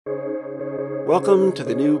Welcome to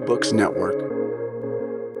the New Books Network.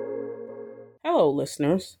 Hello,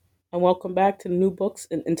 listeners, and welcome back to New Books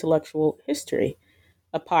in Intellectual History,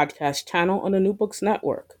 a podcast channel on the New Books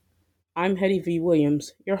Network. I'm Hetty V.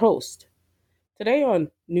 Williams, your host. Today on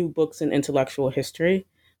New Books in Intellectual History,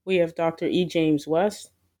 we have Dr. E. James West,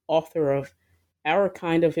 author of Our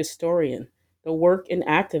Kind of Historian, The Work and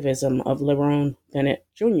Activism of Lerone, Bennett,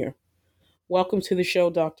 Jr. Welcome to the show,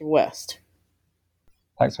 Dr. West.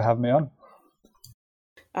 Thanks for having me on.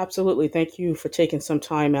 Absolutely. Thank you for taking some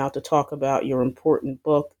time out to talk about your important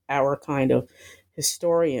book, Our Kind of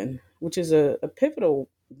Historian, which is a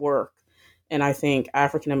pivotal work in, I think,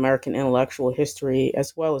 African American intellectual history,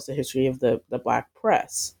 as well as the history of the Black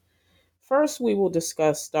press. First, we will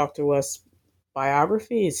discuss Dr. West's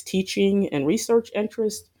biography, his teaching and research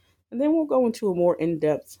interest, and then we'll go into a more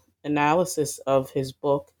in-depth analysis of his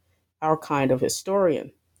book, Our Kind of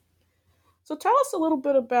Historian. So tell us a little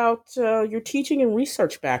bit about your teaching and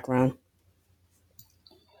research background.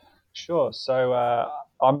 Sure. So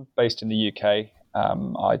I'm based in the UK.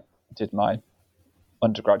 I did my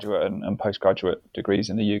undergraduate and postgraduate degrees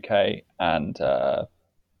in the UK and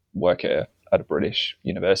work at a British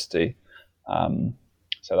university.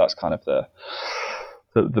 So that's kind of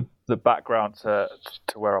the background to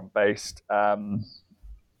where I'm based.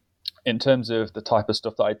 In terms of the type of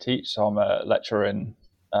stuff that I teach, so I'm a lecturer in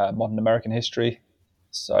modern American history.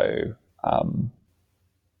 So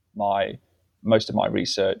most of my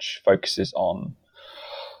research focuses on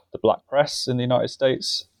the Black press in the United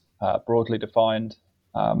States, broadly defined,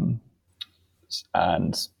 and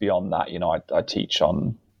beyond that, I teach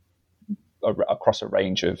on across a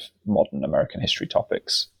range of modern American history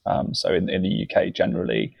topics. So in the UK,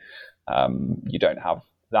 generally, you don't have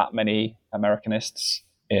that many Americanists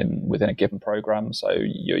within a given program, so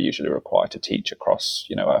you're usually required to teach across,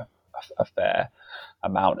 a fair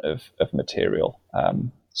amount of material.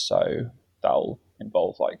 So that'll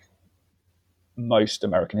involve like most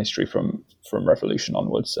American history from Revolution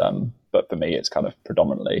onwards. But for me, it's kind of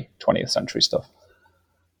predominantly 20th century stuff.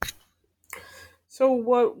 So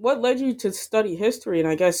what led you to study history, and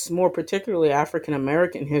I guess more particularly African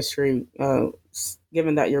American history,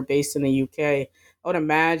 given that you're based in the UK? I would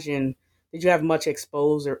imagine, did you have much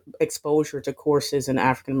exposure to courses in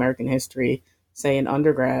African American history, say in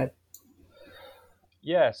undergrad?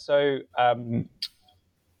 Yeah, so African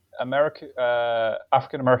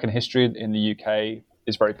American history in the UK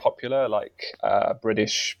is very popular. Like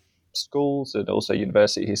British schools and also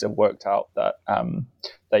universities have worked out that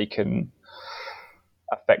they can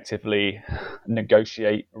effectively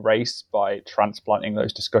negotiate race by transplanting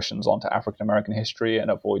those discussions onto African American history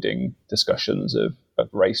and avoiding discussions of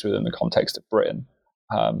race within the context of Britain.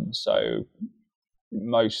 So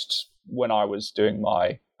when I was doing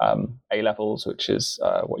my A-levels, which is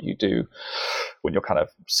what you do when you're kind of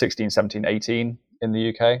 16, 17, 18 in the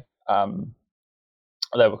UK,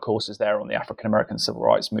 there were courses there on the African American civil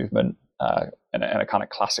rights movement in a kind of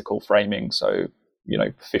classical framing. So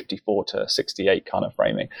 54 to 68 kind of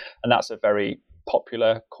framing. And that's a very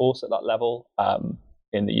popular course at that level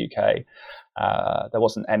in the UK. There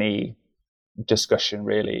wasn't any discussion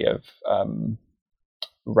really of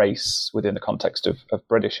race within the context of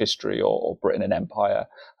British history or Britain and Empire.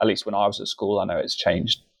 At least when I was at school, I know it's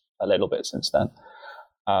changed a little bit since then.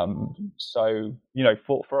 So,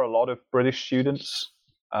 for a lot of British students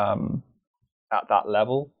at that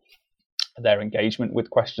level, their engagement with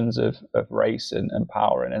questions of race and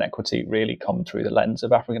power and inequity really come through the lens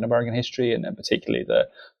of African American history, and particularly the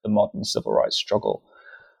modern civil rights struggle.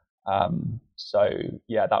 So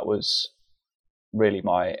that was really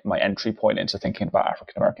my entry point into thinking about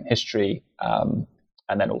African American history, and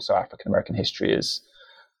then also African American history is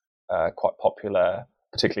quite popular.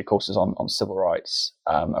 Particularly courses on civil rights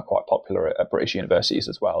are quite popular at British universities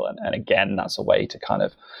as well, and again, that's a way to kind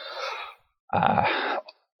of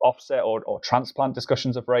offset or transplant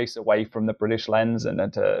discussions of race away from the British lens and then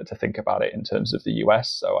to think about it in terms of the US.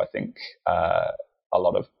 So I think a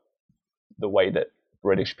lot of the way that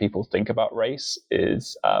British people think about race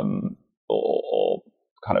is, or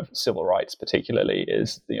kind of civil rights particularly,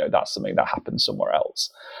 is, that's something that happens somewhere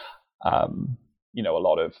else. A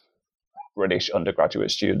lot of British undergraduate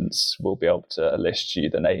students will be able to list you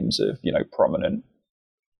the names of, prominent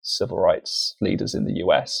civil rights leaders in the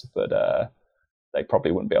US, but they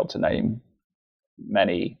probably wouldn't be able to name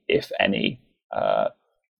many, if any,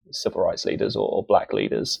 civil rights leaders or black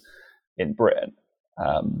leaders in Britain.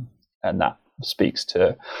 And that speaks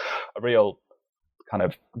to a real kind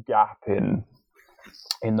of gap in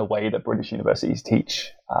the way that British universities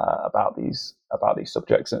teach about these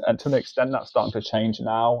subjects. And to an extent, that's starting to change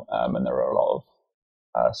now. And there are a lot of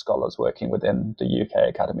scholars working within the UK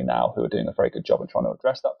Academy now who are doing a very good job of trying to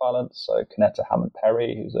address that balance. So Connetta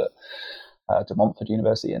Hammond-Perry, who's at De Montfort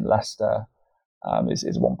University in Leicester,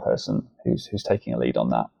 is one person who's taking a lead on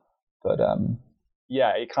that. But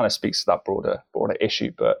it kind of speaks to that broader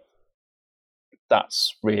issue. But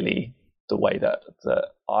that's really the way that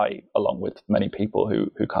I, along with many people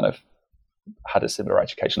who kind of had a similar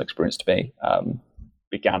educational experience to me,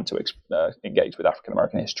 began to engage with African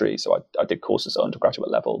American history. So I did courses at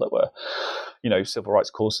undergraduate level that were, civil rights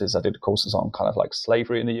courses. I did courses on kind of like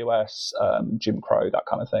slavery in the US, Jim Crow, that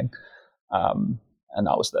kind of thing, and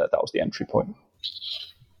that was the entry point.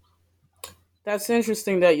 That's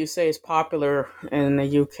interesting that you say it's popular in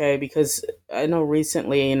the UK, because I know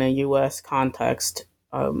recently in a US context,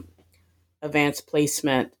 advanced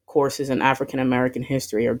placement courses in African American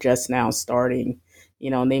history are just now starting.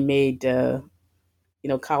 And they made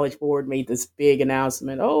College Board made this big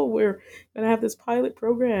announcement. Oh, we're going to have this pilot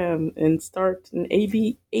program and start an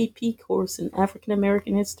AP course in African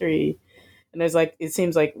American history. And it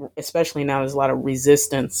seems like, especially now, there's a lot of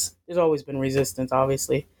resistance. There's always been resistance,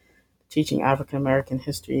 obviously, teaching African American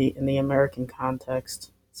history in the American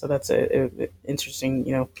context. So that's a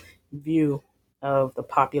interesting, view of the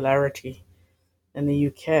popularity in the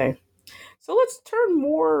UK. So let's turn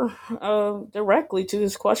more directly to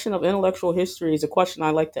this question of intellectual history. It's a question I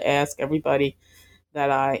like to ask everybody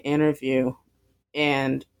that I interview.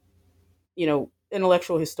 And,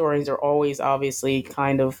 intellectual historians are always obviously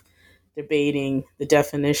kind of debating the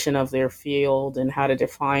definition of their field and how to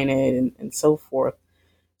define it and so forth.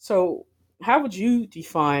 So how would you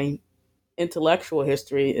define intellectual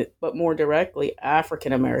history, but more directly,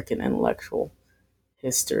 African American intellectual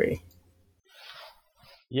history?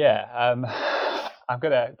 Yeah, I'm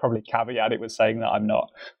going to probably caveat it with saying that I'm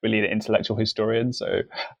not really an intellectual historian, so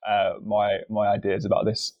my ideas about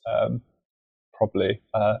this probably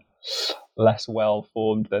less well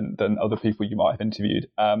formed than other people you might have interviewed.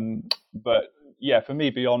 But yeah, for me,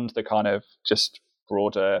 beyond the kind of just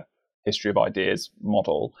broader history of ideas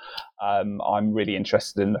model, I'm really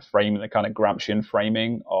interested in the kind of Gramscian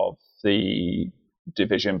framing of the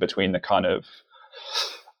division between the kind of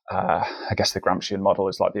I guess the Gramscian model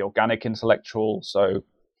is like the organic intellectual, so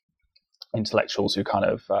intellectuals who kind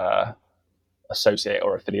of associate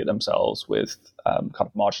or affiliate themselves with kind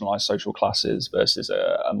of marginalized social classes versus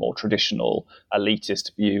a more traditional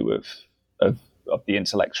elitist view of the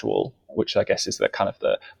intellectual, which I guess is the kind of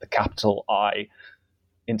the capital I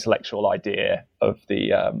intellectual idea of the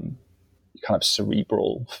kind of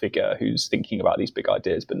cerebral figure who's thinking about these big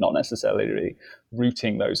ideas, but not necessarily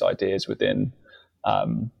rooting those ideas within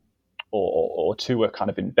or to a kind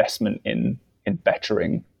of investment in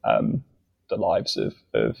bettering the lives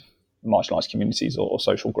of marginalized communities or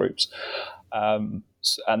social groups. And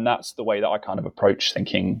that's the way that I kind of approach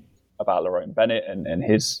thinking about Lerone Bennett and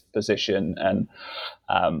his position. And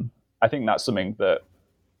I think that's something that,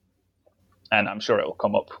 and I'm sure it will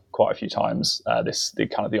come up quite a few times, the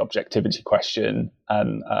kind of the objectivity question.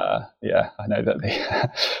 And I know that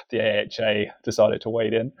the AHA decided to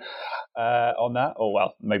wade in on that, or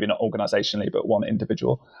well, maybe not organizationally, but one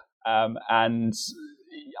individual. And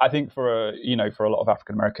I think for a lot of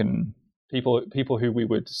African American people who we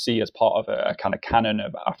would see as part of a kind of canon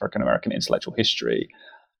of African American intellectual history,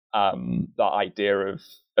 that idea of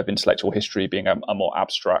intellectual history being a more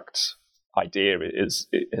abstract idea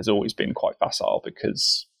has always been quite facile,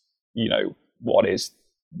 because what is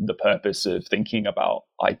the purpose of thinking about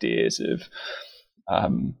ideas of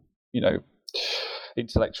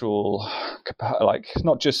intellectual, like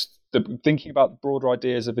not just thinking about broader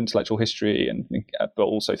ideas of intellectual history, but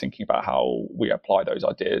also thinking about how we apply those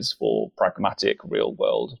ideas for pragmatic real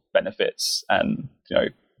world benefits, and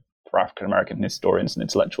for African American historians and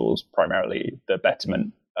intellectuals, primarily the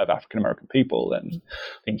betterment of African American people, and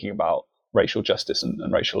thinking about racial justice and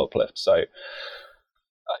racial uplift. So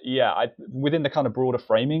within the kind of broader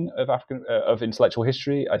framing of intellectual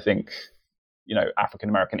history, I think African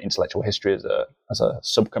American intellectual history as a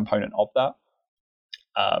subcomponent of that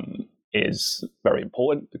is very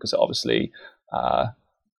important, because it obviously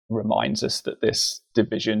reminds us that this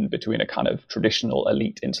division between a kind of traditional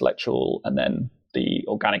elite intellectual and then the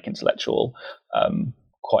organic intellectual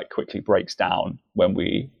quite quickly breaks down when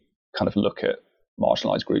we kind of look at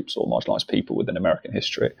marginalized groups or marginalized people within American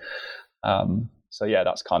history. So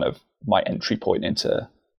that's kind of my entry point into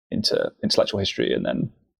intellectual history. And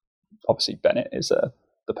then obviously Bennett is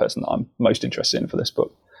the person that I'm most interested in for this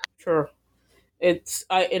book. Sure. And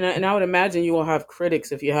I would imagine you will have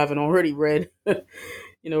critics, if you haven't already read,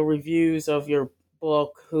 reviews of your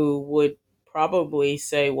book, who would probably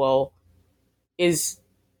say, well, is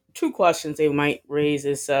two questions they might raise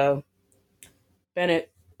is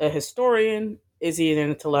Bennett a historian? Is he an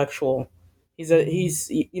intellectual? He's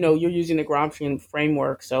you're using the Gramscian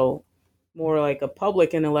framework, so more like a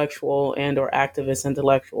public intellectual and or activist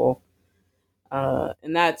intellectual.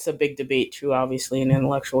 And that's a big debate too, obviously, in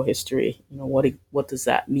intellectual history. What does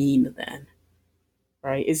that mean then?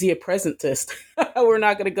 Right? Is he a presentist? We're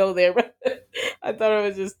not going to go there, but I thought it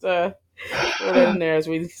was just throw that in there as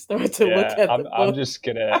we start to look at the book. I'm just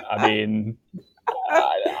gonna. I mean,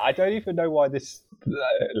 I don't even know why this.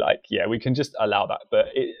 We can just allow that. But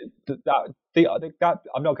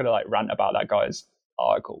I'm not gonna rant about that guy's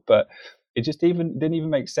article, but it just didn't even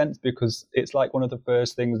make sense because it's like one of the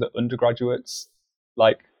first things that undergraduates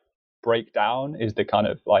break down is the kind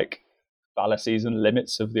of fallacies and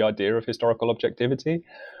limits of the idea of historical objectivity.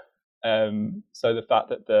 So the fact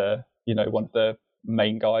that one of the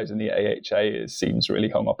main guys in the AHA seems really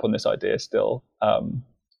hung up on this idea still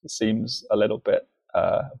seems a little bit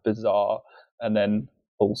bizarre. And then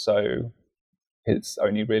also it's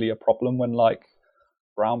only really a problem when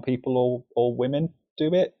brown people or women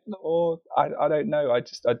do it, or I don't know.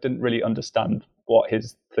 I didn't really understand what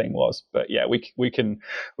his thing was, but yeah, we can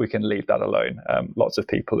leave that alone. Lots of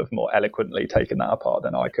people have more eloquently taken that apart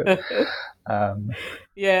than I could.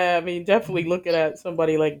 Yeah, I mean, definitely looking at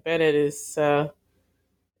somebody like Bennett is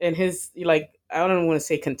and his I don't want to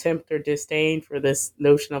say contempt or disdain for this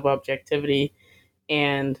notion of objectivity,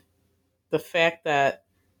 and the fact that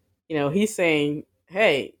he's saying,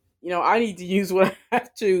 hey, I need to use what I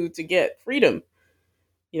have to get freedom.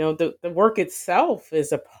 The work itself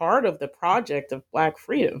is a part of the project of Black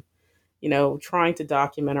freedom, trying to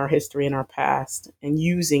document our history and our past and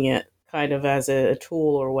using it kind of as a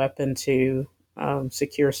tool or weapon to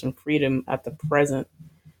secure some freedom at the present.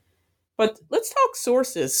 But let's talk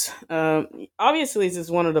sources. Obviously, this is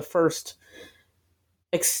one of the first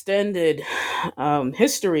extended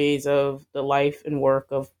histories of the life and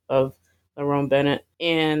work of Lerone Bennett.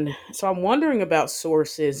 And so I'm wondering about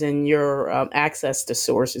sources and your access to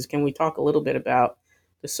sources. Can we talk a little bit about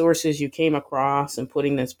the sources you came across and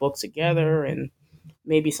putting this book together and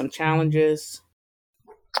maybe some challenges?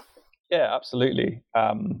 Yeah, absolutely.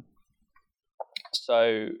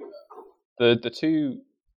 So the two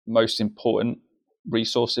most important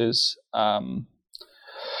resources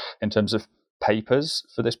in terms of papers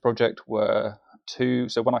for this project were two.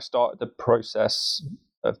 So when I started the process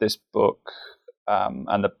of this book,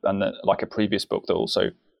 and a previous book that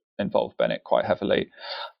also involved Bennett quite heavily,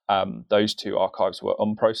 those two archives were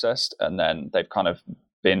unprocessed, and then they've kind of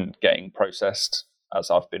been getting processed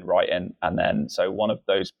as I've been writing. And then so one of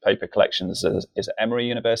those paper collections is at Emory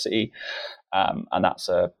University, and that's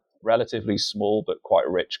a relatively small but quite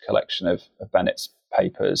rich collection of Bennett's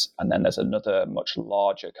papers. And then there's another much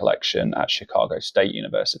larger collection at Chicago State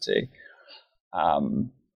University.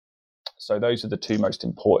 So those are the two most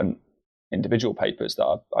important individual papers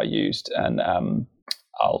that I used. And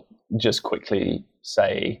I'll just quickly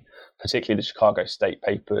say, particularly the Chicago State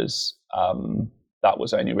papers, that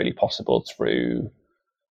was only really possible through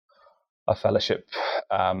a fellowship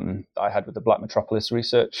I had with the Black Metropolis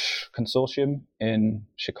Research Consortium in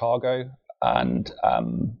Chicago, and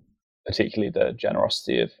particularly the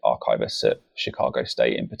generosity of archivists at Chicago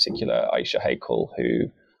State, in particular Aisha Hakel,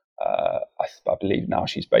 who I believe now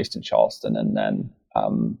she's based in Charleston, and then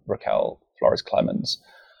Raquel Flores Clemens.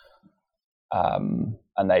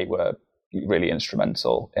 And they were really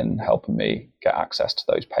instrumental in helping me get access to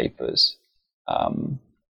those papers.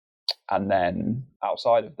 And then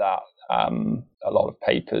outside of that, a lot of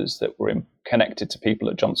papers that were connected to people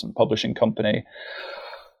at Johnson Publishing Company.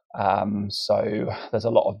 So there's a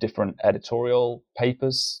lot of different editorial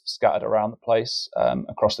papers scattered around the place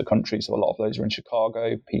across the country. So a lot of those are in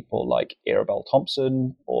Chicago. People like Irabel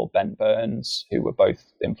Thompson or Ben Burns, who were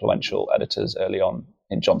both influential editors early on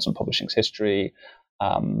in Johnson Publishing's history.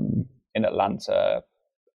 In Atlanta,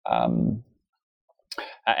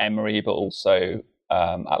 at Emory, but also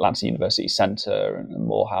Atlanta University Center and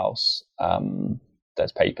Morehouse.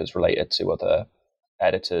 There's papers related to other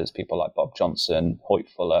editors, people like Bob Johnson, Hoyt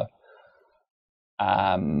Fuller,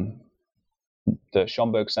 the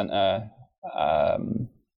Schomburg Center,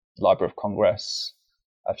 Library of Congress,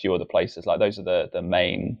 a few other places. Those are the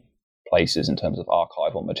main places in terms of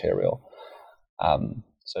archival material.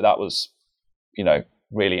 So that was,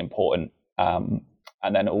 really important. And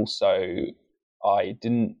then also I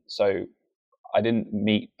didn't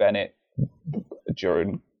meet Bennett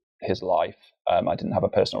during his life. I didn't have a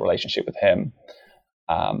personal relationship with him.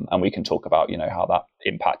 And we can talk about, how that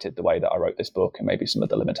impacted the way that I wrote this book and maybe some of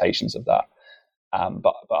the limitations of that.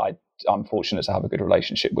 But I'm fortunate to have a good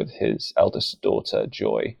relationship with his eldest daughter,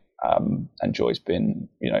 Joy, And Joy's been,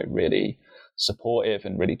 really supportive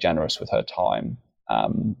and really generous with her time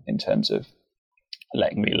in terms of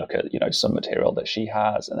letting me look at, some material that she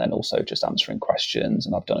has, and then also just answering questions.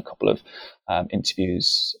 And I've done a couple of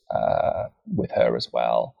interviews with her as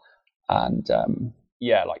well. And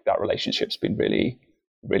that relationship's been really,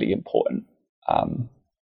 really important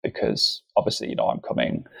because obviously, I'm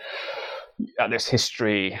coming at this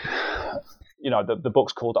history. The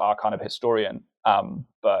book's called Our Kind of Historian,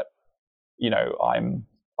 but I'm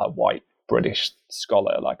a white British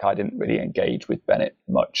scholar. Like, I didn't really engage with Bennett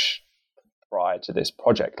much prior to this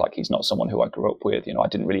project. Like, he's not someone who I grew up with. I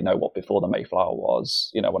didn't really know what Before the Mayflower was,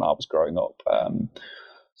 when I was growing up.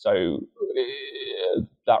 So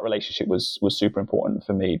that relationship was super important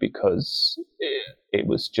for me because it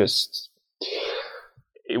was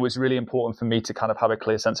really important for me to kind of have a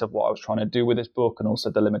clear sense of what I was trying to do with this book, and also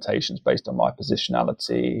the limitations based on my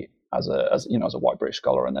positionality as a white British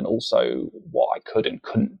scholar, and then also what I could and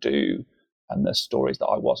couldn't do, and the stories that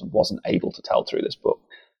I wasn't able to tell through this book.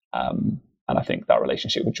 And I think that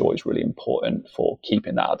relationship with Joy is really important for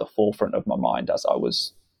keeping that at the forefront of my mind as I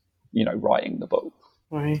was, writing the book.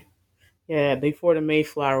 Right. Yeah. Before the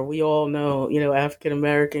Mayflower, we all know, African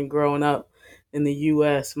American growing up in the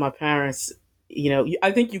U.S. My parents,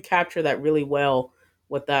 I think you capture that really well.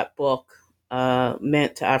 What that book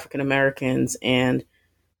meant to African Americans, and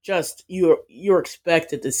just you're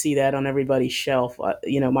expected to see that on everybody's shelf.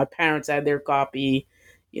 My parents had their copy.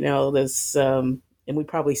 This, and we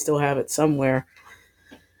probably still have it somewhere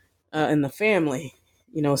in the family.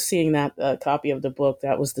 Seeing that copy of the book,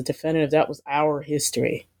 that was the definitive. That was our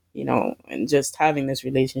history. And just having this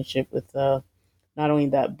relationship with not only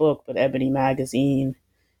that book but Ebony magazine.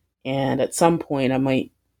 And at some point, I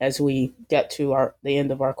might, as we get to the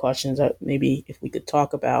end of our questions, maybe if we could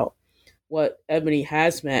talk about what Ebony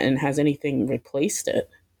has meant and has anything replaced it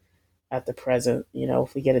at the present,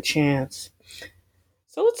 if we get a chance.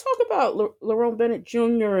 So let's talk about Lerone Bennett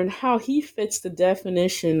Jr. and how he fits the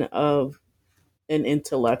definition of an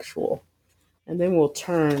intellectual. And then we'll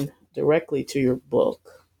turn directly to your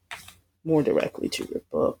book, more directly to your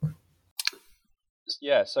book.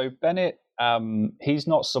 Yeah, so Bennett, he's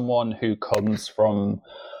not someone who comes from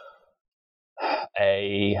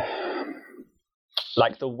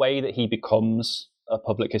the way that he becomes a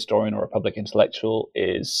public historian or a public intellectual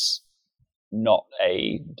is not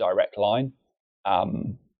a direct line.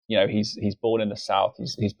 He's born in the South.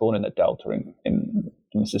 He's born in the Delta, in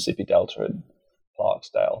the Mississippi Delta in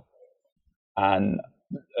Clarksdale. And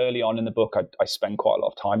early on in the book, I spend quite a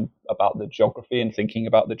lot of time about the geography and thinking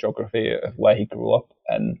about the geography of where he grew up.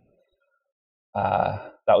 And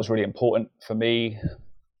that was really important for me.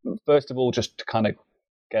 First of all, just to kind of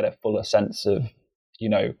get a fuller sense of,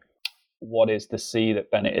 what is the sea that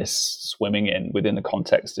Bennett is swimming in within the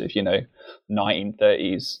context of,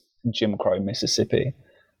 1930s Jim Crow Mississippi,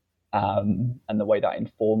 and the way that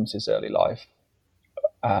informs his early life.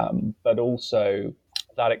 But also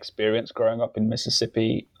that experience growing up in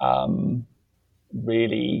Mississippi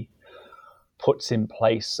really puts in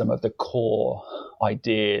place some of the core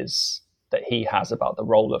ideas that he has about the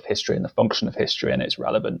role of history and the function of history and its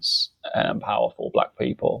relevance and power for Black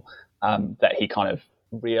people, that he kind of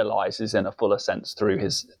realizes in a fuller sense through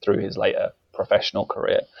his later professional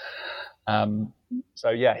career.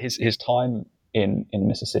 His time in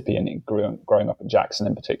Mississippi and growing up in Jackson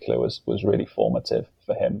in particular was really formative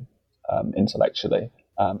for him intellectually,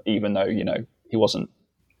 even though he wasn't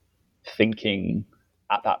thinking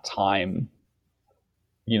at that time,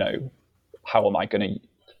 how am I going to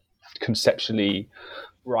conceptually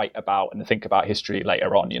write about and think about history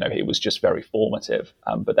later on. It was just very formative,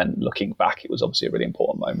 but then looking back, it was obviously a really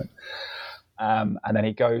important moment. And then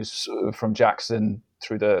he goes from Jackson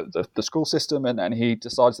through the school system, and he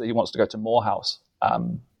decides that he wants to go to Morehouse,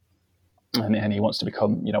 and he wants to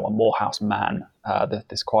become a Morehouse man.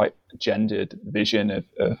 This quite gendered vision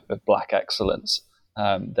of Black excellence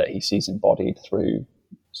that he sees embodied through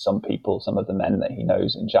some of the men that he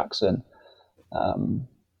knows in Jackson.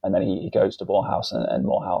 And then he goes to Morehouse, and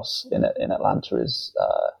Morehouse in Atlanta is,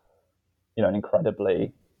 an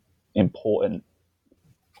incredibly important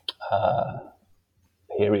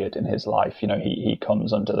period in his life. He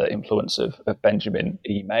comes under the influence of Benjamin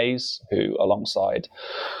E. Mays, who, alongside,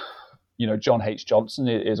 John H. Johnson,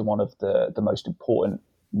 is one of the most important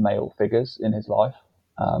male figures in his life,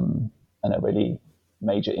 and a really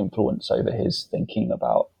major influence over his thinking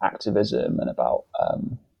about activism and about,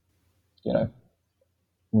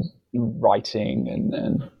 writing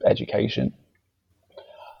and education.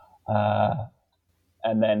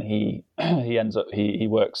 And then he ends up, he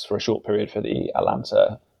works for a short period for the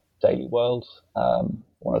Atlanta Daily World,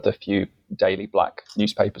 one of the few daily black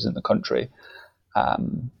newspapers in the country,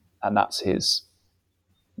 and that's his,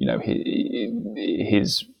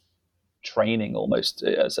 his training almost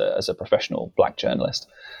as a professional black journalist.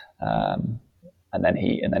 And then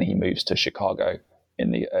he moves to Chicago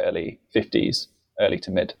in the early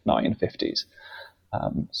to mid 1950s.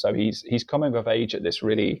 So he's coming of age at this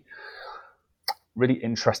really, really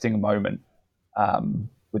interesting moment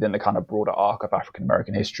within the kind of broader arc of African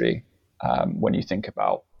American history. When you think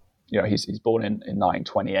about, he's born in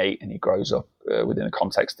 1928, and he grows up within the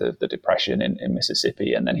context of the Depression in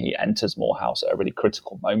Mississippi, and then he enters Morehouse at a really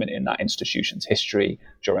critical moment in that institution's history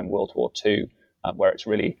during World War II, where it's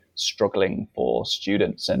really struggling for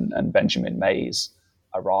students, and Benjamin Mays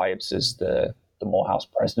arrives as the Morehouse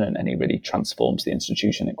president, and he really transforms the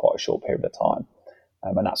institution in quite a short period of time.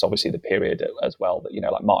 And that's obviously the period as well that,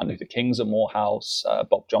 like Martin Luther King's at Morehouse,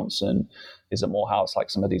 Bob Johnson is at Morehouse, like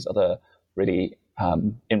some of these other really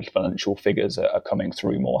influential figures are coming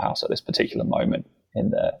through Morehouse at this particular moment in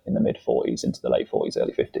the mid 40s into the late 40s,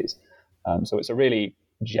 early 50s. So it's a really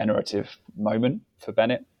generative moment for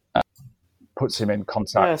Bennett. Puts him in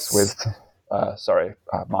contact with, I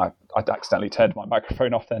accidentally turned my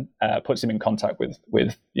microphone off then, puts him in contact with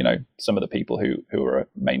some of the people who were a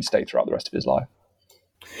mainstay throughout the rest of his life.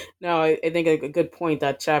 No, I think a good point,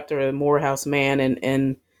 that chapter, Morehouse Man,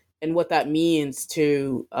 and what that means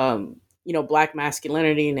to, Black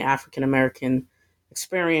masculinity and the African American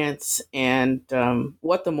experience, and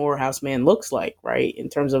what the Morehouse Man looks like, right, in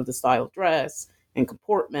terms of the style of dress and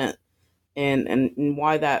comportment, and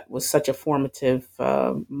why that was such a formative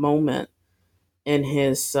moment in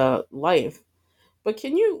his life. But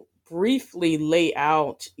can you briefly lay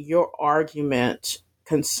out your argument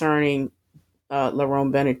concerning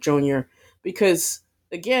Lerone Bennett Jr.? Because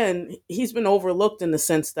again, he's been overlooked in the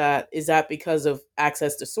sense that, is that because of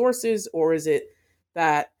access to sources, or is it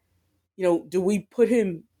that, do we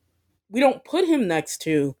don't put him next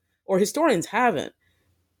to, or historians haven't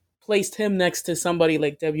placed him next to somebody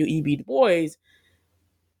like W.E.B. Du Bois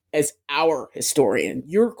as our historian.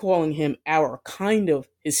 You're calling him our kind of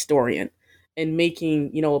historian, and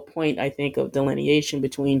making, a point, I think, of delineation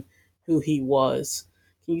between who he was.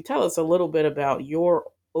 Can you tell us a little bit about your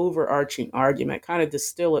overarching argument, kind of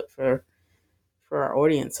distill it for our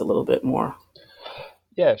audience a little bit more?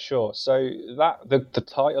 Yeah, sure. So that the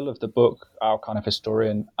title of the book, Our Kind of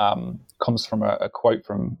Historian, comes from a quote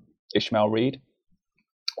from Ishmael Reed,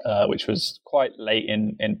 which was quite late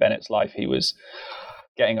in Bennett's life. He was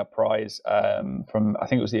getting a prize from, I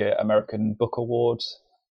think it was the American Book Awards.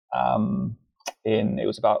 It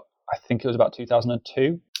was about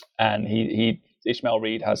 2002, and Ishmael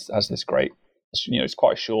Reed has this great, it's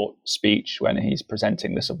quite a short speech when he's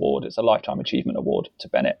presenting this award. It's a Lifetime Achievement Award to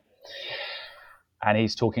Bennett. And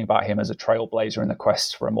he's talking about him as a trailblazer in the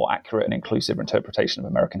quest for a more accurate and inclusive interpretation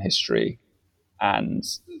of American history. And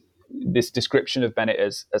this description of Bennett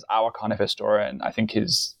as our kind of historian, I think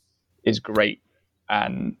is great.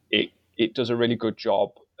 And it does a really good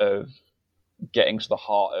job of getting to the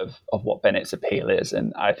heart of what Bennett's appeal is.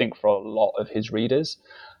 And I think for a lot of his readers,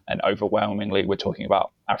 and overwhelmingly we're talking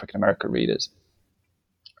about African American readers,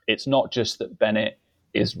 it's not just that Bennett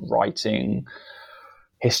is writing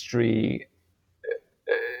history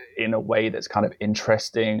in a way that's kind of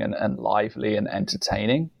interesting and lively and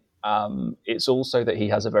entertaining. It's also that he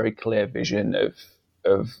has a very clear vision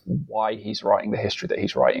of why he's writing the history that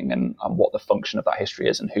he's writing, and what the function of that history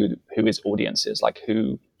is, and who his audience is, like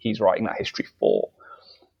who he's writing that history for.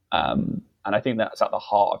 And I think that's at the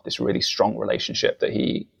heart of this really strong relationship that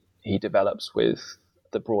he develops with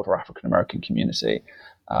the broader African American community.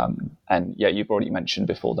 And yeah, you've already mentioned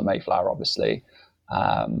before the Mayflower, obviously,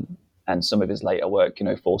 and some of his later work,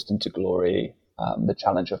 Forced into Glory, The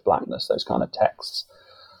Challenge of Blackness, those kind of texts.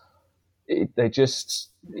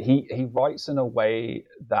 He writes in a way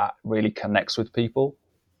that really connects with people,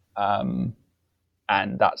 and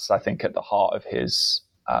that's, I think, at the heart of his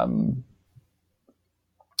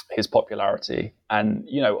popularity. And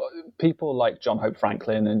people like John Hope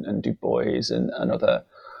Franklin and Du Bois and other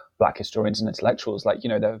Black historians and intellectuals,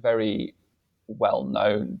 they're very well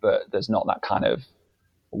known, but there's not that kind of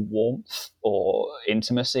warmth or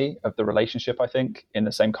intimacy of the relationship, I think, in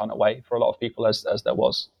the same kind of way for a lot of people as there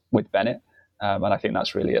was with Bennett. And I think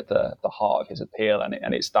that's really at the heart of his appeal,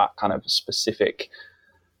 and it's that kind of specific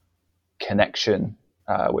connection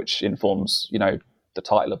which informs the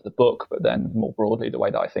title of the book, but then more broadly the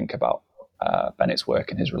way that I think about Bennett's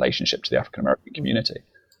work and his relationship to the African American community.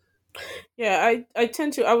 Yeah, I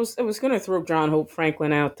tend to. I was going to throw John Hope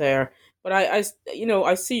Franklin out there, but I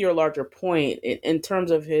see your larger point in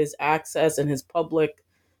terms of his access and his public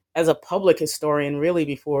as a public historian, really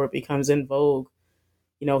before it becomes in vogue,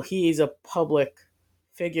 he's a public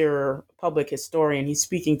figure, public historian. He's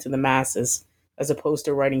speaking to the masses as opposed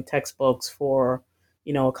to writing textbooks for,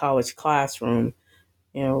 a college classroom.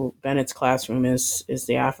 Bennett's classroom is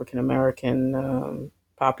the African American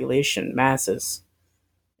population, masses.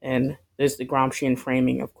 And there's the Gramscian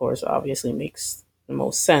framing, of course, obviously makes the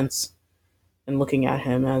most sense in looking at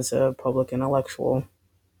him as a public intellectual.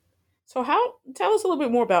 So, tell us a little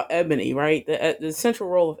bit more about Ebony, right? The central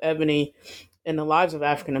role of Ebony in the lives of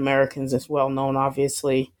African Americans is well known,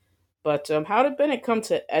 obviously. But how did Bennett come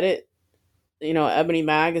to edit, Ebony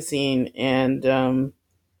magazine? And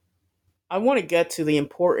I want to get to the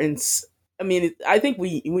importance. I mean, I think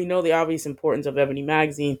we know the obvious importance of Ebony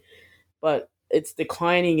magazine, but its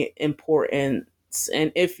declining importance.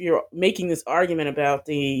 And if you're making this argument about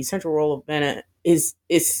the central role of Bennett, is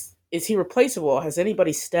he replaceable? Has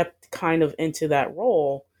anybody stepped kind of into that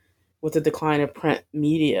role with the decline of print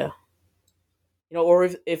media? Or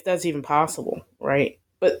if that's even possible, right?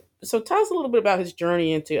 But so tell us a little bit about his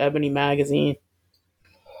journey into Ebony magazine.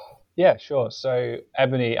 Yeah, sure. So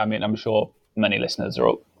Ebony, I mean, I'm sure many listeners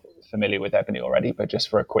are familiar with Ebony already, but just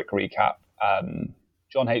for a quick recap,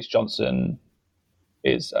 John H. Johnson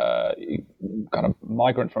is kind of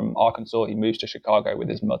migrant from Arkansas. He moves to Chicago with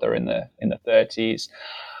his mother in the 30s.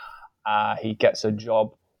 He gets a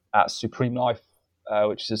job at Supreme Life,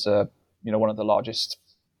 which is one of the largest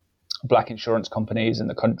black insurance companies in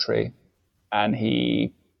the country, and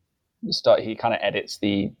he kind of edits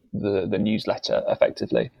the newsletter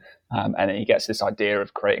effectively, and then he gets this idea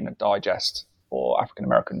of creating a digest for African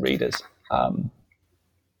American readers.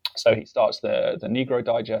 So he starts the Negro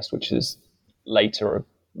Digest, which is later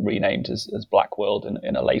renamed as Black World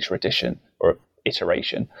in a later edition or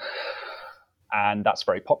iteration, and that's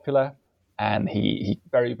very popular. And he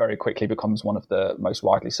very, very quickly becomes one of the most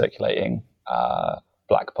widely circulating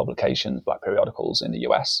black publications, black periodicals in the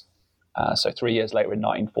US. So 3 years later, in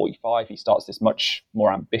 1945, he starts this much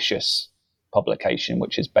more ambitious publication,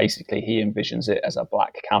 which is basically, he envisions it as a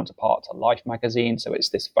black counterpart to Life magazine. So it's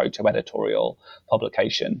this photo editorial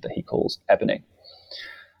publication that he calls Ebony.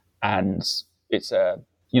 And it's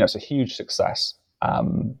it's a huge success.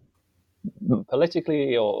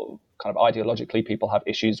 Politically or kind of ideologically, people have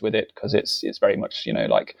issues with it because it's very much,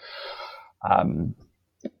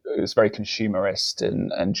 it's very consumerist,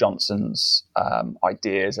 and Johnson's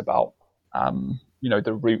ideas about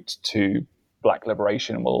the route to black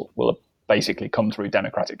liberation will basically come through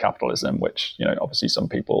democratic capitalism, which obviously some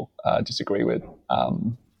people disagree with.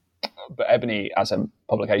 But Ebony as a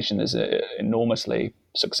publication is enormously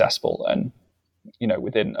successful, and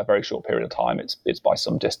within a very short period of time, it's by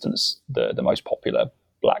some distance the most popular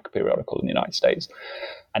black periodical in the United States,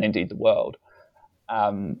 and indeed the world.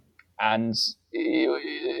 And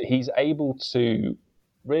he's able to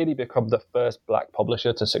really become the first black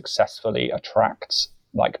publisher to successfully attract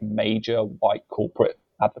major white corporate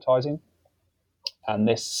advertising. And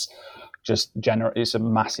this just is a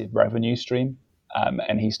massive revenue stream.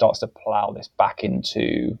 And he starts to plow this back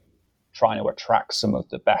into trying to attract some of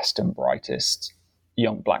the best and brightest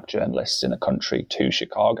young black journalists in the country to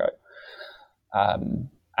Chicago.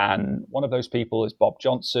 And one of those people is Bob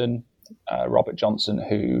Johnson, Robert Johnson,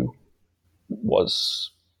 who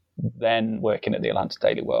was then working at the Atlanta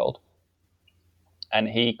Daily World. And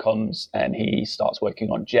he comes and he starts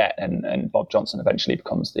working on Jet, and Bob Johnson eventually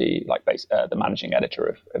becomes the managing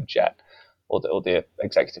editor of Jet, or the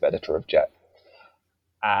executive editor of Jet.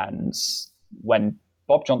 And when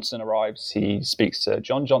Bob Johnson arrives, he speaks to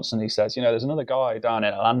John Johnson. He says, there's another guy down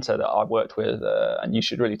in Atlanta that I've worked with, and you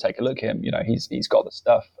should really take a look at him. He's got the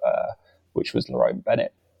stuff, which was Lerone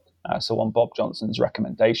Bennett. So on Bob Johnson's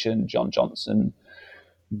recommendation, John Johnson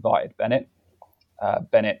invited Bennett.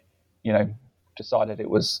 Bennett, decided it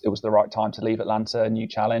was the right time to leave Atlanta, a new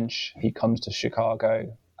challenge. He comes to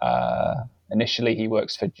Chicago. Initially, he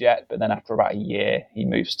works for Jet, but then after about a year, he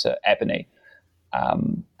moves to Ebony.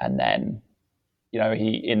 And then,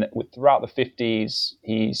 throughout the 50s,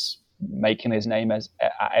 he's making his name at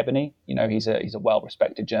Ebony. He's a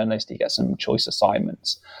well-respected journalist. He gets some choice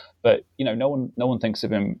assignments, but no one thinks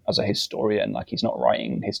of him as a historian. He's not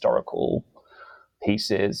writing historical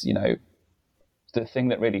pieces. The thing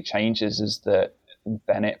that really changes is that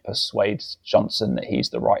Bennett persuades Johnson that he's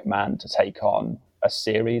the right man to take on a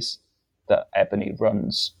series that Ebony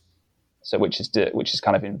runs. So which is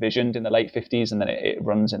kind of envisioned in the late 50s, and then it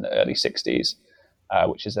runs in the early 60s,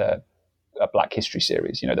 which is a Black History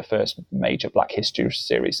series, the first major Black History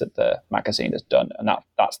series that the magazine has done. And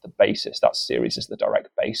that's the basis. That series is the direct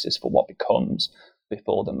basis for what becomes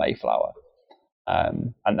Before the Mayflower.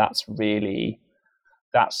 And that's really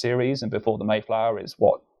that series and Before the Mayflower is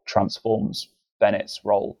what transforms Bennett's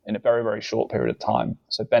role in a very, very short period of time.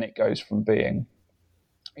 So Bennett goes from being,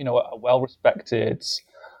 a well-respected,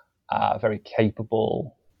 very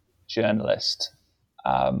capable journalist,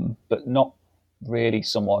 but not really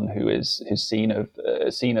someone who is seen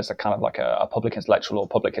as a kind of like a public intellectual or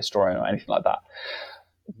public historian or anything like that.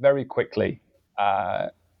 Very quickly,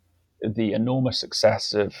 the enormous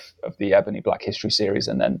success of the Ebony Black History series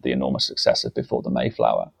and then the enormous success of Before the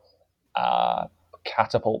Mayflower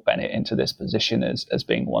catapult Bennett into this position as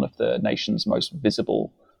being one of the nation's most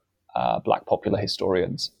visible Black popular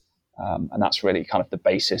historians. And that's really kind of the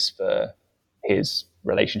basis for his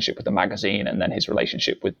relationship with the magazine and then his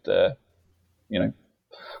relationship with the,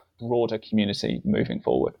 broader community moving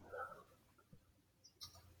forward.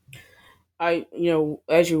 As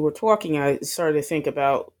you were talking, I started to think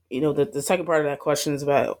about, the second part of that question is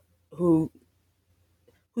about who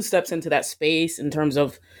steps into that space in terms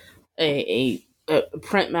of a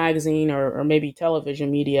print magazine or maybe television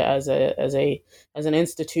media as an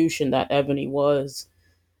institution that Ebony was.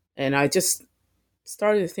 And I just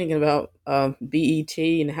started thinking about BET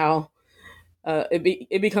and how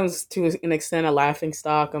it becomes to an extent a laughing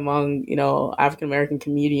stock among African American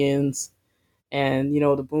comedians, and the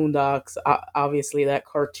Boondocks. Obviously, that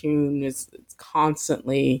cartoon is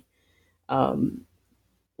constantly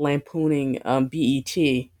lampooning BET.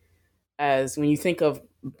 As when you think of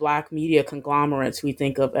Black media conglomerates, we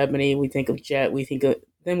think of Ebony, we think of Jet,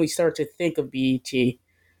 then we start to think of BET,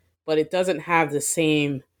 but it doesn't have the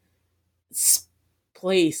same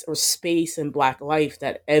place or space in Black life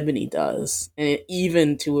that Ebony does. And it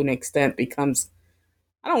even to an extent becomes,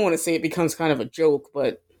 I don't want to say it becomes kind of a joke,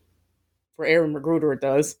 but for Aaron Magruder it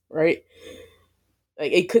does, right?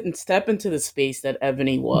 Like, it couldn't step into the space that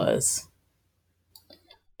Ebony was.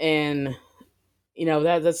 And,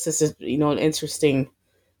 that's just, an interesting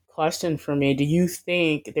question for me. Do you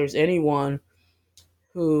think there's anyone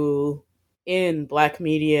who in Black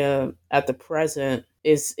media at the present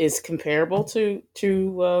is comparable to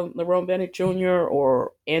Lerone Bennett Jr.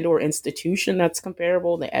 or institution that's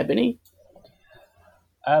comparable to Ebony?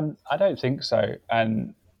 I don't think so,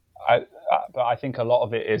 and but I think a lot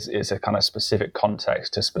of it is a kind of specific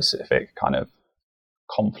context to specific kind of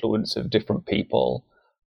confluence of different people.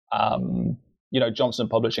 Johnson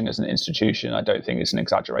Publishing as an institution, I don't think it's an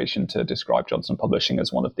exaggeration to describe Johnson Publishing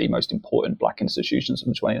as one of the most important Black institutions of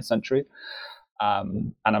the 20th century.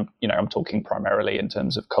 And I'm talking primarily in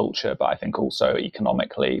terms of culture, but I think also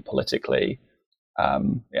economically, politically,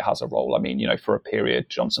 it has a role. I mean, for a period,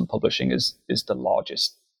 Johnson Publishing is the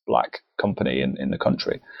largest Black company in the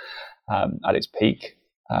country at its peak.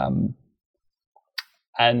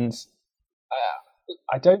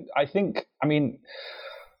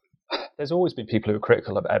 There's always been people who are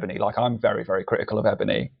critical of Ebony. Like, I'm very, very critical of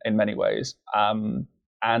Ebony in many ways. And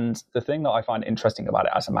the thing that I find interesting about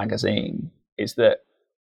it as a magazine is that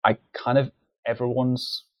I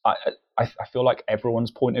feel like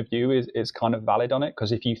everyone's point of view is kind of valid on it.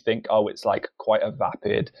 Because if you think, it's like quite a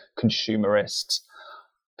vapid, consumerist,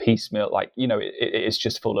 piecemeal, it's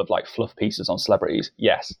just full of like fluff pieces on celebrities.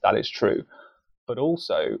 Yes, that is true. But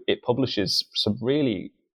also it publishes some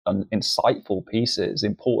really insightful pieces,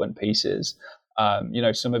 important pieces.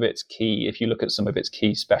 Some of its key, if you look at some of its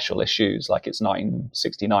key special issues, like its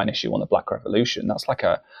 1969 issue on the Black Revolution, that's like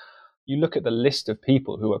you look at the list of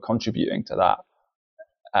people who are contributing to that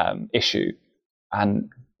issue, and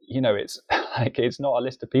it's like, it's not a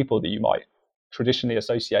list of people that you might traditionally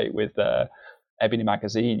associate with Ebony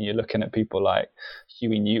magazine. You're looking at people like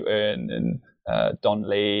Huey Newton and Don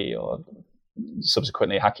Lee, or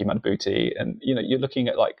subsequently Hakeem Madhubuti, and you're looking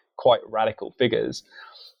at like quite radical figures.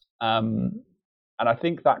 And I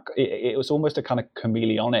think that it was almost a kind of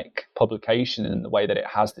chameleonic publication in the way that it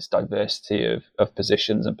has this diversity of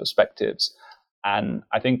positions and perspectives. And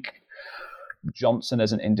I think Johnson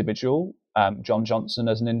as an individual, John Johnson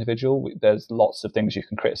as an individual, there's lots of things you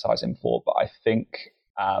can criticize him for, but I think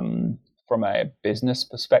from a business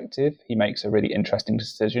perspective, he makes a really interesting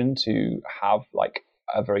decision to have like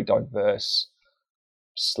a very diverse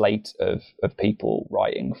slate of people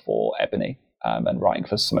writing for Ebony and writing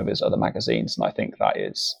for some of his other magazines. And I think that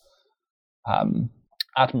is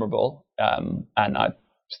admirable. And I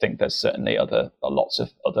think there's certainly lots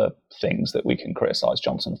of other things that we can criticize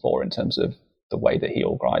Johnson for in terms of the way that he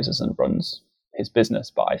organizes and runs his business.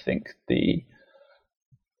 But I think the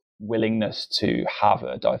willingness to have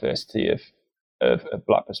a diversity of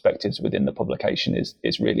Black perspectives within the publication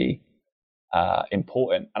is really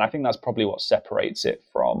important. And I think that's probably what separates it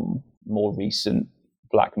from more recent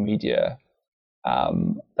Black media,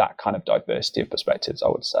 that kind of diversity of perspectives, I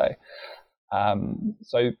would say.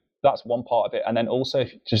 So that's one part of it. And then also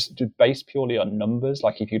just based purely on numbers,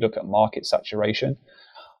 like if you look at market saturation,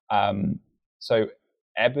 so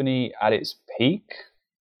Ebony at its peak,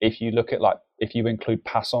 if you look at if you include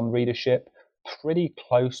pass-on readership, pretty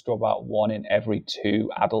close to about 1 in every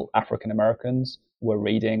 2 adult African Americans were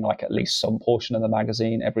reading like at least some portion of the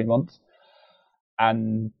magazine every month.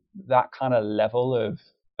 And that kind of level of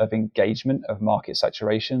engagement, of market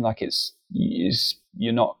saturation, like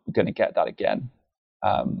you're not going to get that again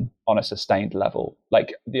on a sustained level.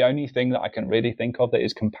 Like the only thing that I can really think of that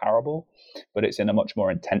is comparable, but it's in a much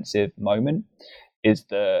more intensive moment, is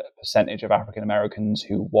the percentage of African Americans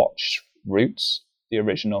who watch Roots, the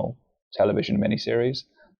original television miniseries.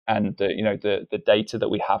 And the data that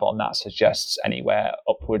we have on that suggests anywhere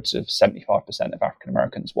upwards of 75% of African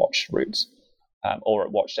Americans watched Roots, or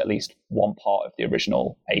watched at least one part of the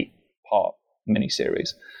original 8-part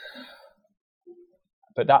miniseries.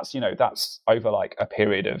 But that's over like a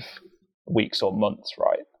period of weeks or months,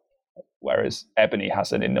 right? Whereas Ebony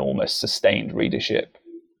has an enormous sustained readership,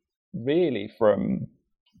 really from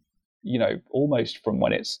almost from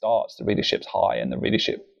when it starts. The readership's high, and the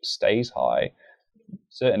readership stays high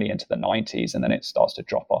certainly into the 90s, and then it starts to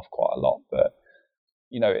drop off quite a lot. But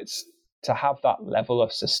it's to have that level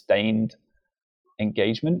of sustained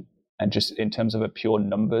engagement, and just in terms of a pure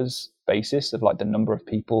numbers basis of like the number of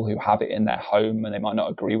people who have it in their home, and they might not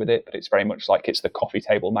agree with it, but it's very much like it's the coffee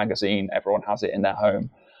table magazine, everyone has it in their home.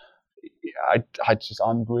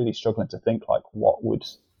 I'm really struggling to think like what would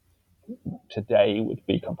today would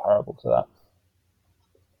be comparable to that.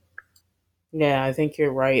 Yeah, I think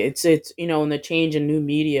you're right. It's in the change in new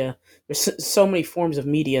media. There's so many forms of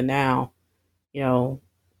media now.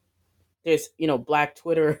 There's Black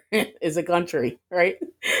Twitter is a country, right?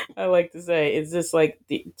 I like to say it's just like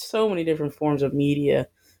so many different forms of media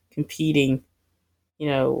competing,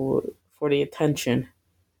 for the attention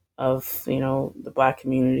of the Black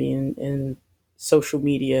community and social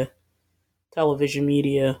media, television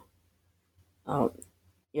media.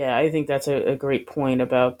 Yeah, I think that's a great point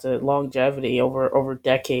about the longevity over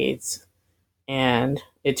decades and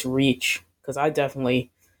its reach. Because I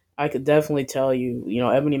could definitely tell you,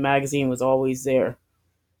 Ebony magazine was always there,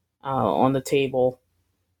 on the table.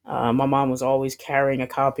 My mom was always carrying a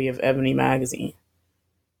copy of Ebony magazine,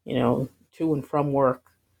 to and from work.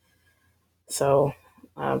 So,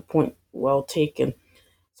 point well taken.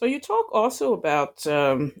 So you talk also about,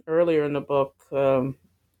 earlier in the book,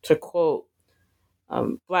 to quote,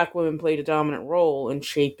 Black women played a dominant role in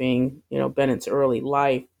shaping, Bennett's early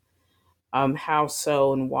life. How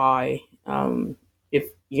so and why? If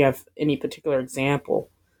you have any particular example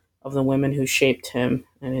of the women who shaped him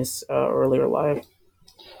in his earlier life.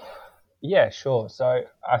 Yeah, sure. So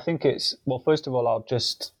I think first of all,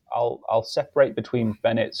 I'll separate between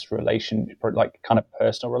Bennett's like kind of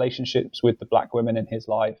personal relationships with the Black women in his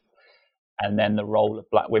life, and then the role of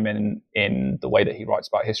Black women in the way that he writes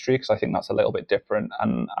about history, because I think that's a little bit different.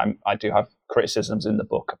 And I do have criticisms in the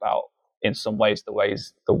book about, in some ways, the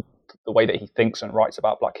way that he thinks and writes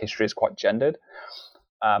about Black history is quite gendered.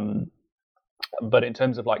 But in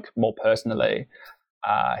terms of like more personally,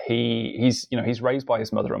 he's raised by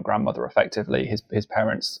his mother and grandmother effectively. His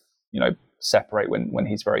parents separate when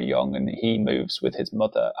he's very young, and he moves with his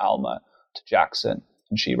mother Alma to Jackson,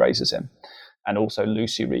 and she raises him. And also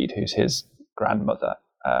Lucy Reed, who's his grandmother,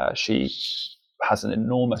 she has an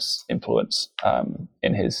enormous influence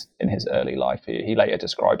in his early life. He later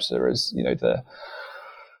describes her as the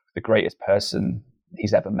greatest person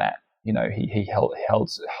he's ever met. He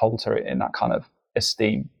holds her in that kind of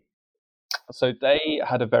esteem. So they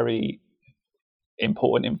had a very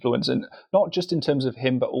important influence, and not just in terms of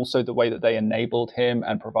him, but also the way that they enabled him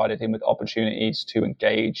and provided him with opportunities to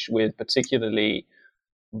engage with, particularly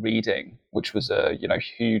reading, which was a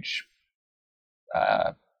huge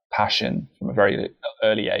passion from a very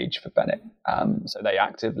early age for Bennett. So they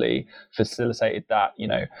actively facilitated that.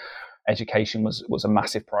 Education was a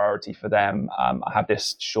massive priority for them. I have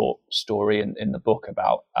this short story in the book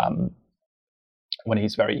about when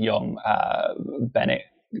he's very young, Bennett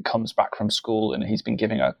comes back from school and he's been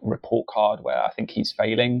giving a report card where I think he's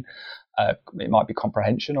failing. It might be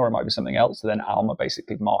comprehension or it might be something else. So then Alma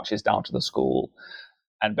basically marches down to the school.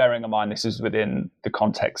 And bearing in mind, this is within the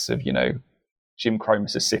context of, Jim Crow,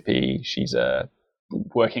 Mississippi. She's a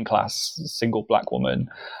working class, single Black woman,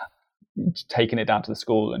 taking it down to the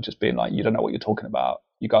school and just being like, you don't know what you're talking about.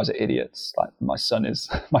 You guys are idiots. Like my son is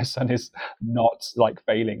not like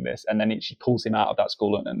failing this. And then she pulls him out of that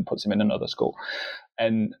school and puts him in another school.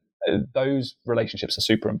 And those relationships are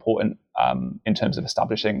super important in terms of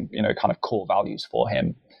establishing, kind of core values for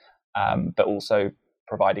him, but also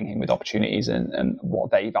providing him with opportunities and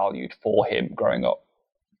what they valued for him growing up.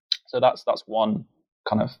 So that's one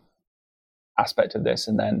kind of aspect of this.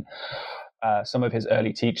 And then some of his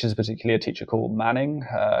early teachers, particularly a teacher called Manning,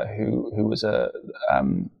 who was the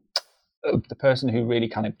person who really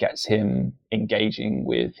kind of gets him engaging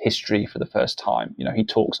with history for the first time. He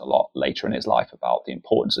talks a lot later in his life about the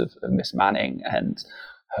importance of Miss Manning and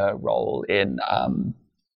her role in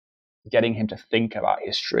getting him to think about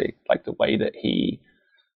history, like the way that he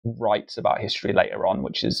writes about history later on,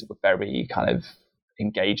 which is very kind of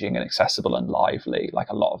engaging and accessible and lively. Like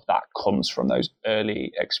a lot of that comes from those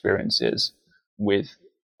early experiences with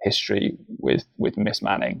history with Miss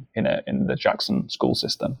Manning in the Jackson school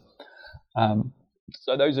system.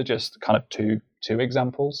 So those are just kind of two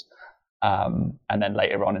examples. And then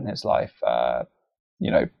later on in his life,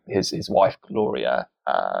 his wife Gloria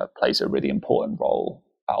plays a really important role,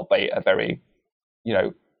 albeit a very,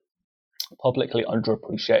 publicly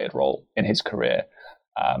underappreciated role in his career.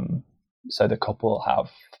 So the couple have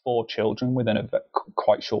 4 children within a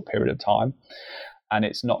quite short period of time. And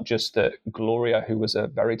it's not just that Gloria, who was a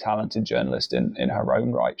very talented journalist in her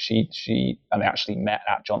own right, she and they actually met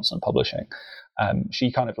at Johnson Publishing. She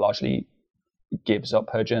kind of largely gives up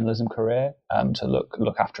her journalism career to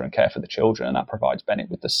look after and care for the children, and that provides Bennett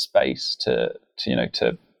with the space to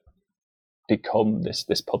become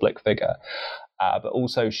this public figure. But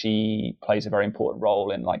also she plays a very important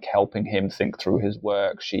role in like helping him think through his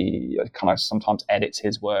work. She kind of sometimes edits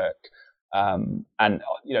his work, and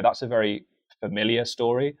that's a very familiar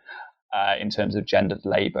story in terms of gendered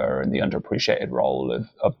labor and the underappreciated role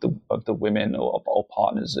of the women or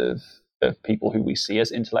partners of people who we see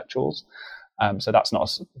as intellectuals. So that's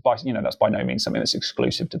that's by no means something that's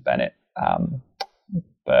exclusive to Bennett.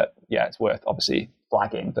 But yeah, it's worth obviously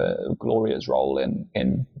flagging the Gloria's role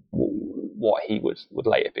in what he would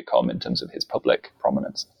later become in terms of his public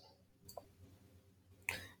prominence.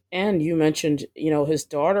 And you mentioned, his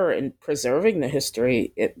daughter in preserving the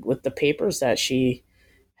history with the papers that she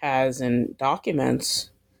has and documents,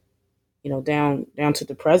 down to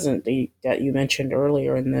the present that you mentioned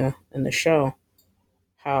earlier in the show,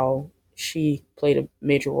 how she played a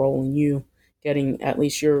major role in you getting at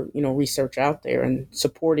least your, research out there and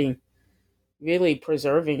supporting, really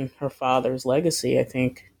preserving her father's legacy. I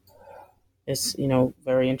think is,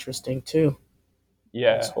 very interesting too.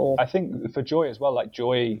 Yeah, I think for Joy as well, like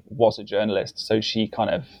Joy was a journalist, so she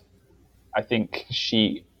I think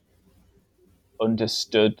she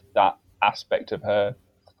understood that aspect of her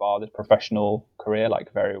father's professional career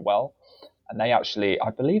like very well. And they actually,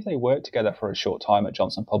 I believe they worked together for a short time at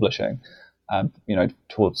Johnson Publishing,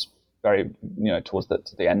 towards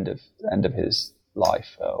the end of his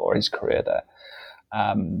life or his career there.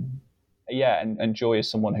 And Joy is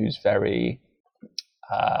someone who's very,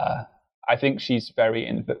 I think she's very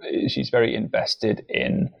invested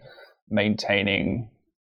in maintaining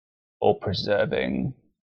or preserving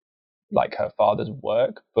like her father's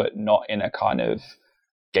work, but not in a kind of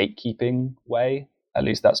gatekeeping way. At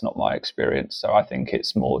least that's not my experience. So I think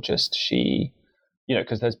it's more just she,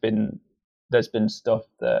 because there's been stuff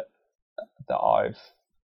that I've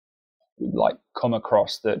like come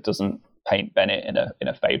across that doesn't paint Bennett in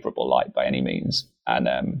a favorable light by any means.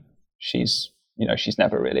 And she's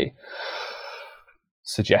never really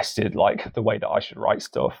suggested like the way that I should write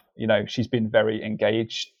stuff. She's been very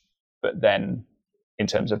engaged, but then in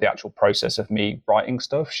terms of the actual process of me writing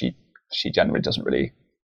stuff, she generally doesn't really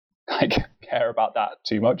like care about that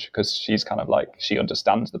too much, because she's kind of like, she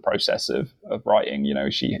understands the process of writing.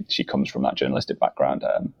 She comes from that journalistic background,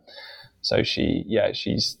 so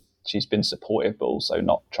she's been supportive, but also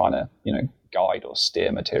not trying to guide or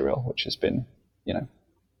steer material, which has been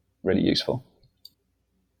really useful.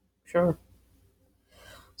 Sure.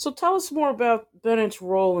 So tell us more about Bennett's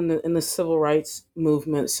role in the civil rights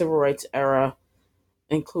movement, civil rights era,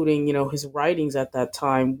 including his writings at that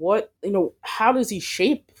time. What how does he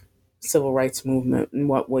shape civil rights movement, in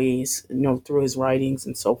what ways, through his writings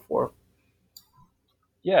and so forth?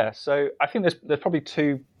 Yeah, so I think there's probably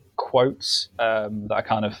 2 quotes that are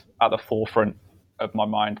kind of at the forefront of my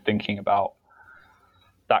mind thinking about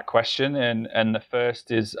that question, and the first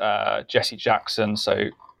is Jesse Jackson. So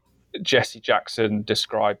Jesse Jackson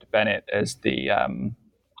described Bennett as the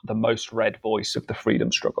most read voice of the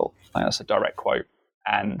freedom struggle. That's a direct quote,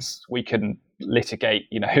 and we can litigate,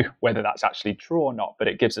 whether that's actually true or not, but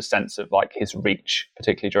it gives a sense of like his reach,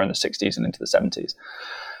 particularly during the 60s and into the 70s.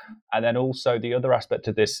 And then also the other aspect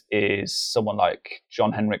of this is someone like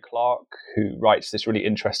John Henry Clark, who writes this really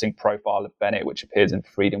interesting profile of Bennett, which appears in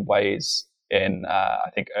Freedom Ways in,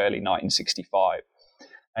 I think, early 1965.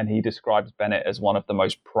 And he describes Bennett as one of the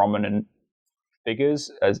most prominent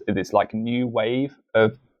figures as this like new wave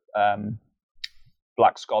of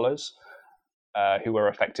Black scholars who were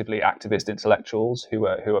effectively activist intellectuals, who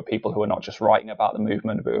are people who are not just writing about the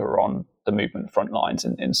movement, but who are on the movement front lines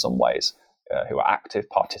in some ways, who are active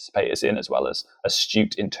participators in as well as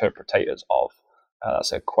astute interpreters of.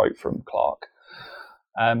 That's a quote from Clark.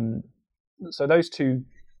 So those two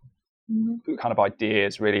kind of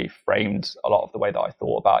ideas really framed a lot of the way that I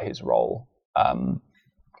thought about his role. And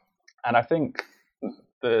I think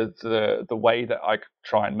the way that I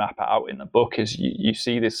try and map it out in the book is you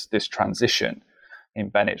see this transition in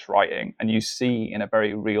Bennett's writing, and you see in a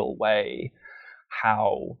very real way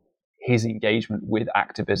how his engagement with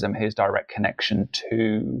activism, his direct connection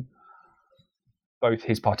to both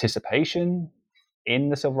his participation in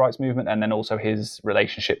the civil rights movement and then also his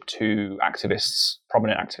relationship to activists,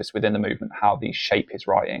 prominent activists within the movement, how these shape his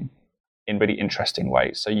writing in really interesting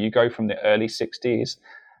ways. So you go from the early 60s,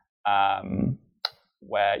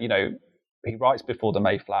 where, he writes before the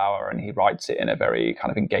Mayflower and he writes it in a very kind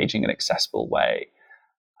of engaging and accessible way.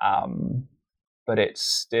 But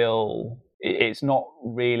it's not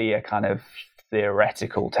really a kind of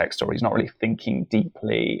theoretical text, or he's not really thinking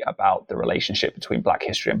deeply about the relationship between Black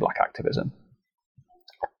history and Black activism.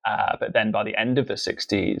 But then by the end of the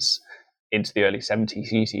 60s into the early 70s,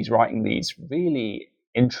 he's writing these really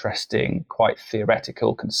interesting, quite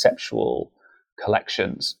theoretical, conceptual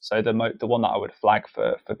collections. So the one that I would flag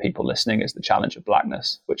for people listening is The Challenge of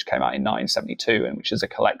Blackness, which came out in 1972, and which is a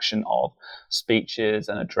collection of speeches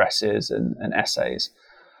and addresses and essays.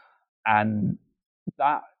 And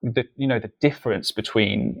that, the difference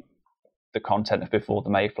between the content of Before the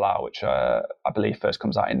Mayflower, which I believe first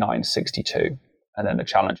comes out in 1962, and then The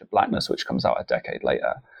Challenge of Blackness, which comes out a decade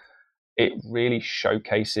later, it really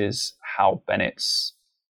showcases how Bennett's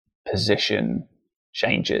position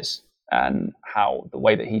changes and how the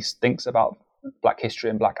way that he thinks about Black history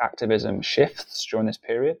and Black activism shifts during this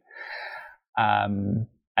period, and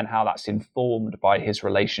how that's informed by his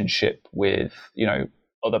relationship with,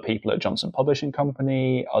 other people at Johnson Publishing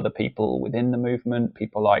Company, other people within the movement,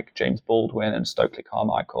 people like James Baldwin and Stokely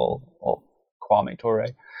Carmichael or Kwame Ture.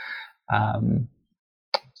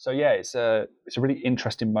 So yeah, it's a really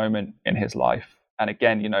interesting moment in his life. And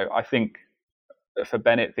again, I think for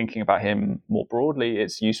Bennett, thinking about him more broadly,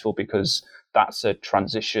 it's useful because that's a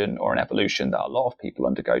transition or an evolution that a lot of people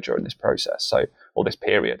undergo during this process, or this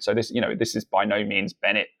period. So this is by no means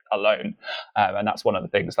Bennett alone, and that's one of the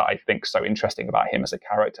things that I think so interesting about him as a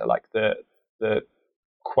character, like the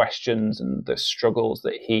questions and the struggles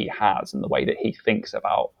that he has and the way that he thinks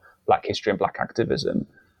about Black history and Black activism.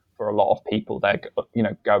 For a lot of people, they're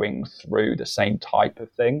going through the same type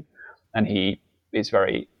of thing, and he is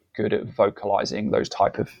very good at vocalizing those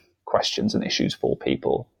type of questions and issues for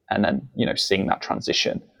people, and then seeing that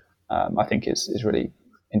transition, I think is really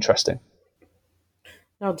interesting.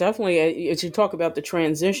 No, definitely. As you talk about the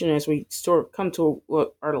transition, as we sort of come to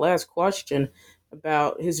our last question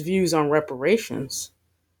about his views on reparations,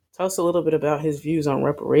 tell us a little bit about his views on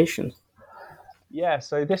reparations. Yeah,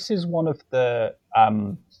 so this is one of the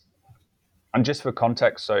and just for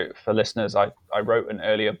context, so for listeners, I wrote an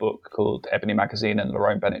earlier book called Ebony Magazine and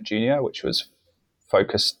Lerone Bennett Jr., which was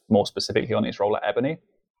focused more specifically on his role at Ebony.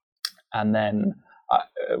 And then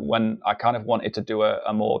when I kind of wanted to do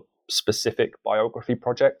a more specific biography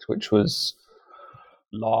project, which was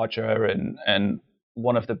larger, and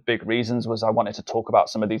one of the big reasons was I wanted to talk about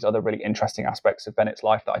some of these other really interesting aspects of Bennett's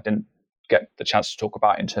life that I didn't get the chance to talk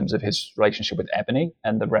about in terms of his relationship with Ebony,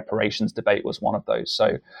 and the reparations debate was one of those.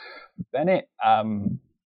 So Bennett,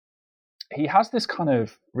 he has this kind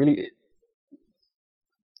of really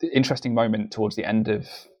interesting moment towards the end of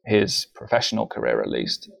his professional career, at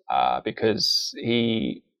least, because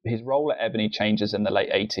his role at Ebony changes in the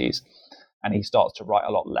late 80s, and he starts to write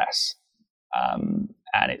a lot less.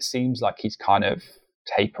 And it seems like he's kind of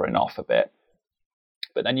tapering off a bit.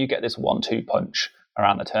 But then you get this 1-2 punch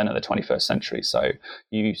around the turn of the 21st century. So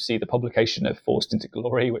you see the publication of Forced into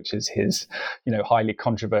Glory, which is his, highly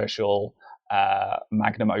controversial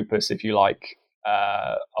magnum opus, if you like,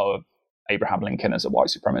 of Abraham Lincoln as a white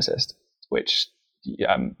supremacist, which,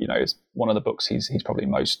 is one of the books he's probably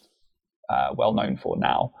most well known for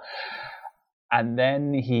now. And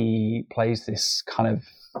then he plays this kind of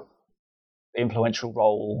influential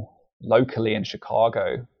role locally in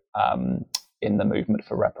Chicago in the movement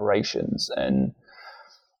for reparations. And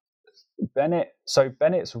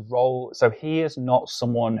Bennett's role, so he is not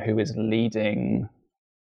someone who is leading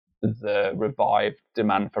the revived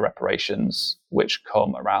demand for reparations, which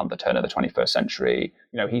come around the turn of the 21st century.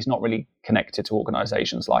 He's not really connected to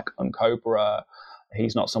organizations like UNCOBRA.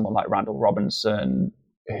 He's not someone like Randall Robinson,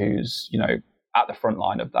 who's, at the front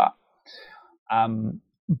line of that.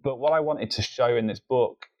 But what I wanted to show in this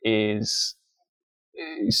book is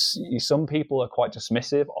some people are quite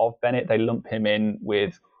dismissive of Bennett. They lump him in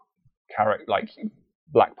with like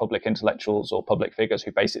black public intellectuals or public figures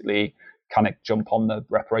who basically kind of jump on the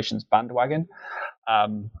reparations bandwagon.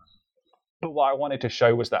 But what I wanted to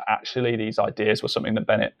show was that actually these ideas were something that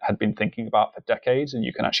Bennett had been thinking about for decades, and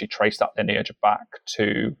you can actually trace that lineage back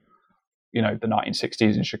to, the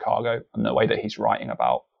 1960s in Chicago and the way that he's writing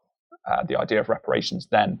about the idea of reparations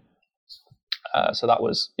then. So that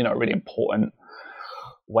was, a really important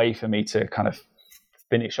way for me to kind of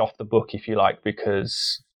finish off the book, if you like,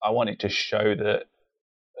 because I wanted to show that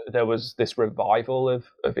there was this revival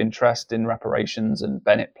of interest in reparations, and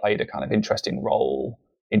Bennett played a kind of interesting role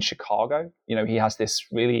in Chicago. He has this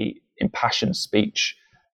really impassioned speech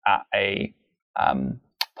at a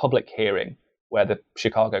public hearing where the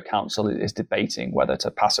Chicago Council is debating whether to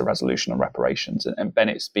pass a resolution on reparations. And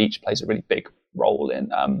Bennett's speech plays a really big role in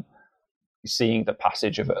seeing the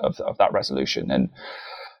passage of that resolution. And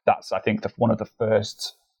that's, I think, one of the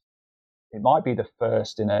first, it might be the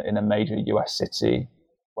first in a major US city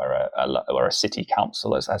where a city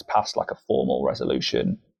council has passed like a formal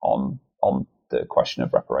resolution on the question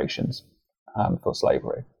of reparations for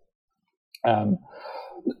slavery.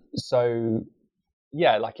 So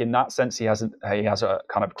yeah, like in that sense, he has a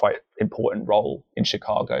kind of quite important role in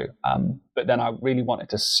Chicago. But then I really wanted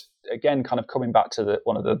to, again, kind of coming back to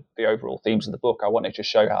one of the overall themes of the book, I wanted to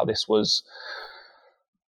show how this was,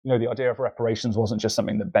 the idea of reparations wasn't just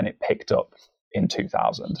something that Bennett picked up in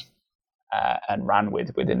 2000 and ran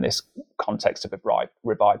within this context of a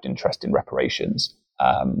revived interest in reparations.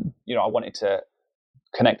 I wanted to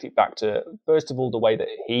connect it back to, first of all, the way that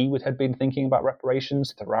he had been thinking about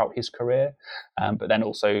reparations throughout his career, but then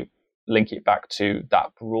also link it back to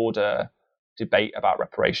that broader debate about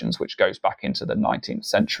reparations, which goes back into the 19th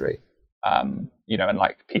century, and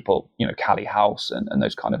like people, Callie House and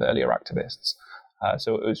those kind of earlier activists.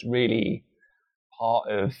 So it was really part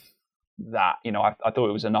of that. I thought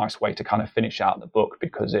it was a nice way to kind of finish out the book,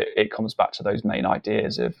 because it comes back to those main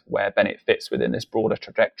ideas of where Bennett fits within this broader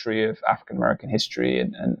trajectory of African American history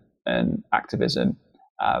and activism,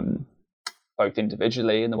 both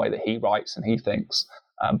individually in the way that he writes and he thinks,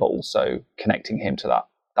 but also connecting him to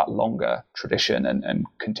that longer tradition and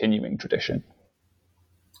continuing tradition.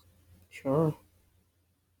 Sure.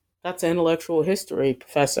 That's intellectual history,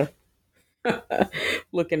 Professor.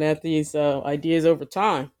 Looking at these ideas over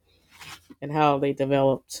time and how they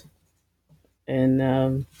developed.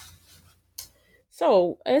 And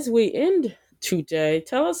so as we end today,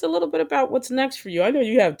 tell us a little bit about what's next for you. I know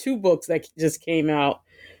you have 2 books that just came out.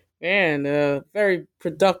 Man, very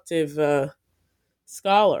productive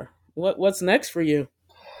scholar. What's next for you?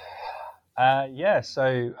 I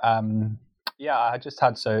just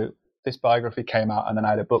had, this biography came out, and then I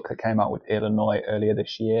had a book that came out with Illinois earlier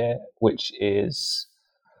this year, which is,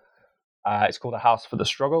 it's called A House for the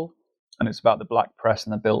Struggle, and it's about the black press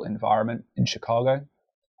and the built environment in Chicago.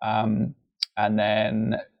 And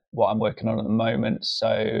then what I'm working on at the moment,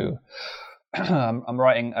 so I'm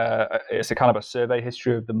writing, it's a kind of a survey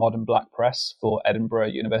history of the modern black press for Edinburgh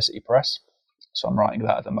University Press. So I'm writing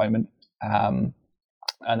that at the moment. And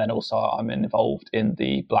then also I'm involved in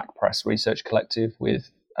the Black Press Research Collective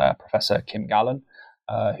with Professor Kim Gallen,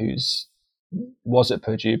 who's was at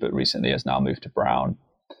Purdue but recently has now moved to Brown.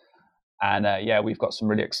 And we've got some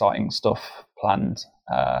really exciting stuff planned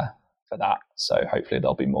for that. So hopefully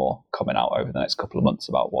there'll be more coming out over the next couple of months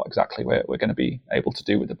about what exactly we're going to be able to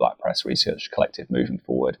do with the Black Press Research Collective moving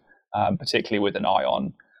forward, particularly with an eye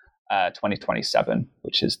on 2027,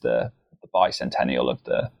 which is the bicentennial of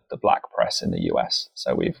the black press in the US.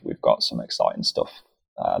 So we've got some exciting stuff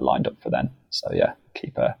lined up for then. So yeah,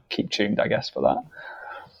 keep tuned, I guess, for that.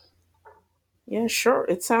 Yeah, sure.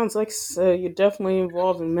 It sounds like you're definitely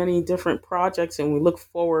involved in many different projects, and we look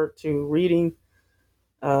forward to reading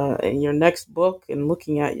in your next book and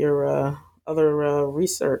looking at your other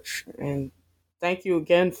research. And thank you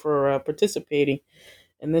again for participating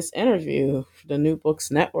in this interview for the New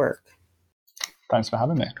Books Network. Thanks for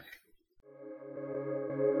having me.